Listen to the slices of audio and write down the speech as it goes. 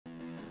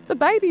The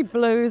Baby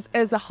Blues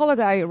is a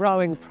holiday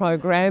rowing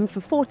program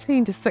for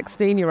 14 to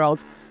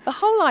 16-year-olds. The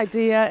whole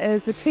idea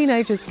is the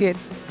teenagers get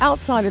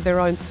outside of their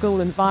own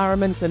school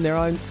environment and their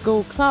own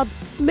school club,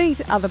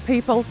 meet other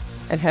people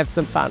and have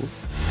some fun.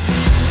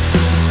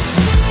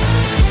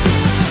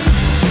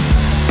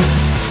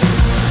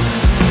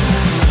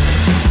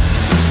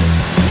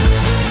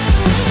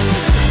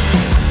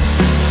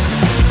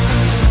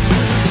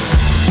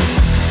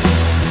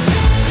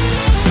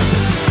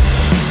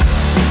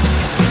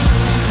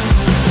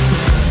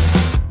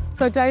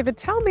 So David,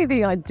 tell me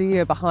the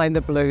idea behind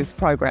the Blues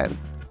program.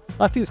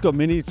 I think it's got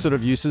many sort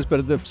of uses,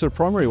 but the sort of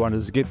primary one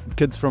is to get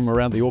kids from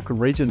around the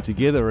Auckland region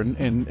together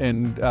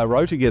and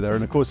row together.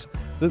 And of course,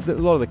 a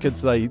lot of the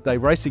kids, they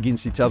race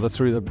against each other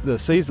through the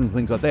season and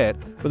things like that.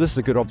 But this is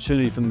a good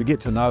opportunity for them to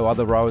get to know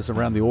other rowers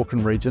around the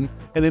Auckland region,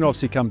 and then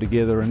obviously come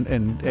together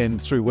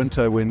and through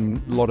winter, when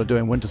a lot are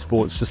doing winter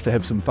sports, just to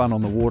have some fun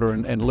on the water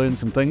and learn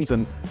some things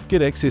and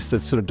get access to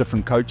sort of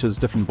different coaches,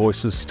 different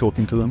voices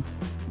talking to them.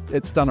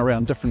 It's done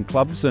around different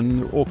clubs in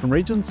the Auckland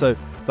region, so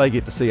they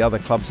get to see other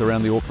clubs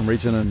around the Auckland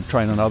region and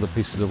train on other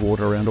pieces of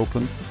water around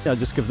Auckland.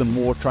 Just give them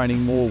more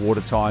training, more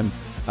water time,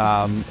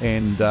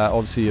 and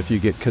obviously if you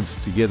get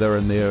kids together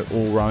and they're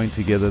all rowing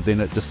together, then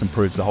it just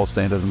improves the whole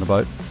standard in the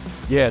boat.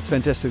 Yeah, it's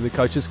fantastic, the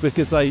coaches,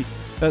 because they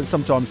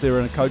sometimes they're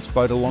in a coach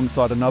boat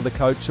alongside another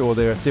coach, or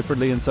they're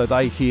separately, and so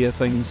they hear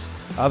things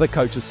other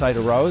coaches say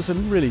to rowers.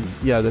 And really,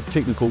 the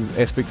technical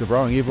aspect of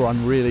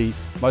rowing,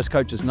 most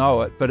coaches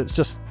know it, but it's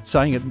just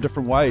saying it in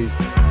different ways.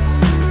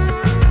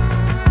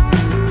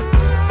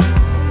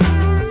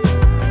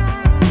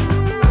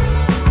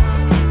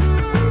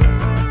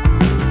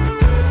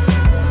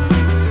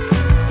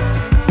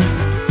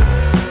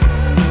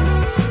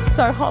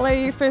 So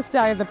Holly, first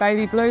day of the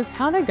Baby Blues,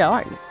 how are they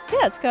going?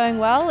 Yeah, it's going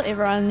well.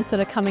 Everyone's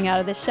sort of coming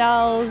out of their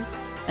shells,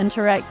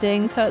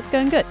 interacting, so it's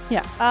going good.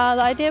 Yeah.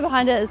 The idea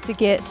behind it is to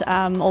get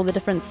all the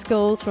different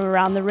schools from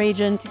around the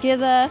region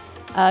together.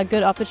 A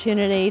good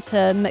opportunity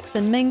to mix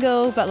and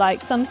mingle, but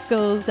like some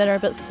schools that are a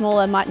bit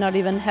smaller might not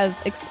even have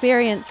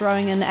experience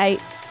rowing in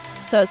eights.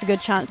 So it's a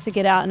good chance to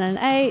get out in an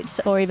eight,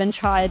 or even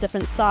try a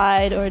different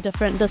side or a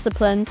different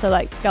discipline, so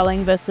like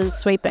sculling versus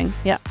sweeping.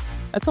 Yeah.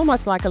 It's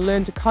almost like a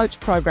learn to coach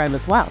program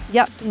as well.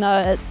 Yep, no,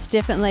 it's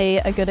definitely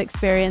a good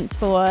experience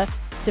for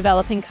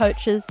developing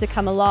coaches to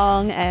come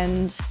along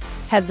and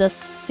have this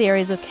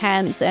series of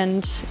camps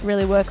and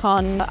really work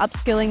on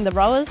upskilling the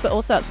rowers, but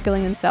also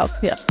upskilling themselves.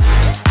 Yeah.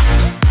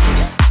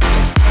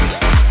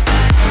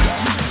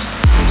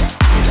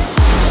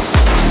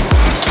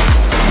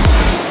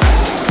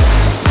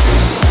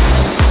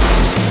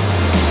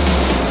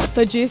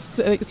 So Jess,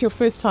 it's your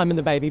first time in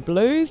the Baby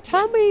Blues.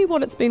 Tell me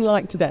what it's been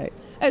like today.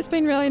 It's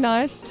been really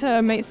nice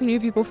to meet some new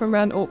people from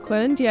around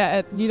Auckland.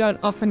 Yeah, you don't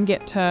often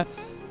get to,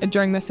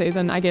 during the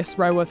season, I guess,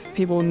 row with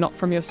people not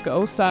from your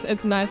school. So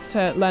it's nice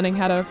to learning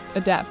how to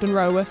adapt and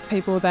row with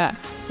people that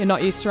you're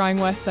not used to rowing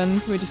with.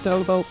 And so we just did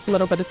a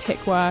little bit of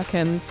tech work,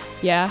 and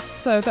yeah,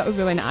 so that was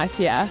really nice,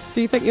 yeah.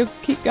 Do you think you'll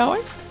keep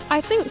going? I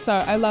think so.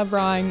 I love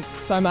rowing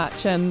so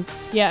much, and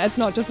yeah, it's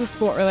not just a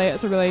sport really,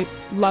 it's a really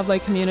lovely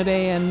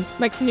community, and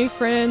make some new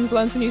friends,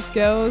 learn some new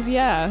skills,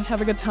 yeah,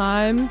 have a good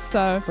time,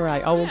 so.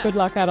 Great. Oh, well, good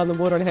luck out on the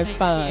water and have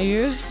fun. Thank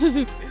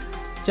you.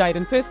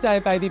 Jaden, first day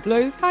of Baby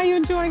Blues, how are you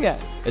enjoying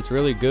it? It's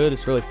really good,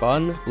 it's really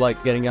fun,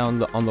 like getting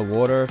out on the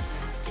water,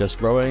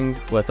 just rowing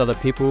with other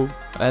people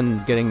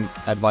and getting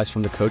advice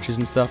from the coaches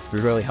and stuff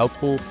is really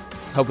helpful.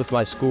 Help with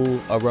my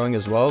school rowing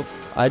as well.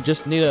 I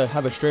just need to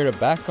have a straighter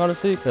back,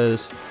 honestly,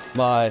 because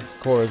my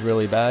core is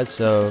really bad,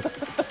 so.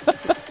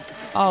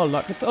 Oh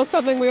look, it's all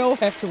something we all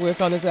have to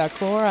work on, is our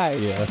core, eh?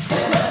 Yeah.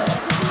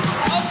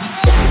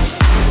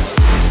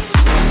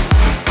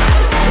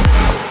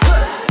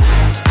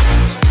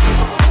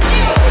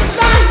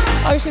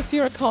 Otis,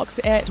 you're a Cox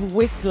at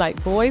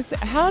Westlake, boys.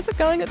 How's it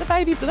going at the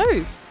Baby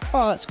Blues?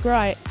 Oh, it's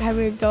great.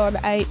 Having a go on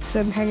eights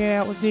and hanging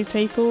out with new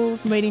people,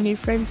 meeting new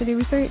friends and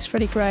everything, it's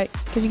pretty great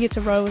because you get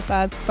to row with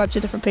a bunch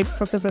of different people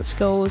from different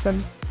schools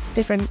and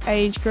different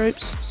age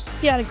groups.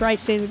 Yeah, had a great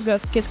season.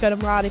 Get to go to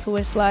Maradi for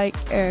Westlake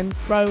and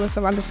row with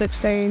some under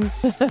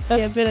 16s.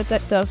 Yeah, a bit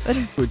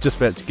addictive. We're just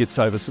about to get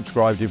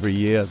oversubscribed every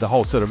year. The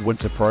whole sort of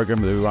winter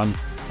program that we run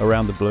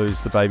around the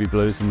Blues, the Baby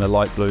Blues and the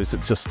Light Blues,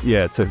 it's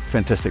a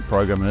fantastic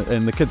program,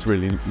 and the kids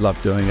really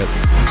love doing it.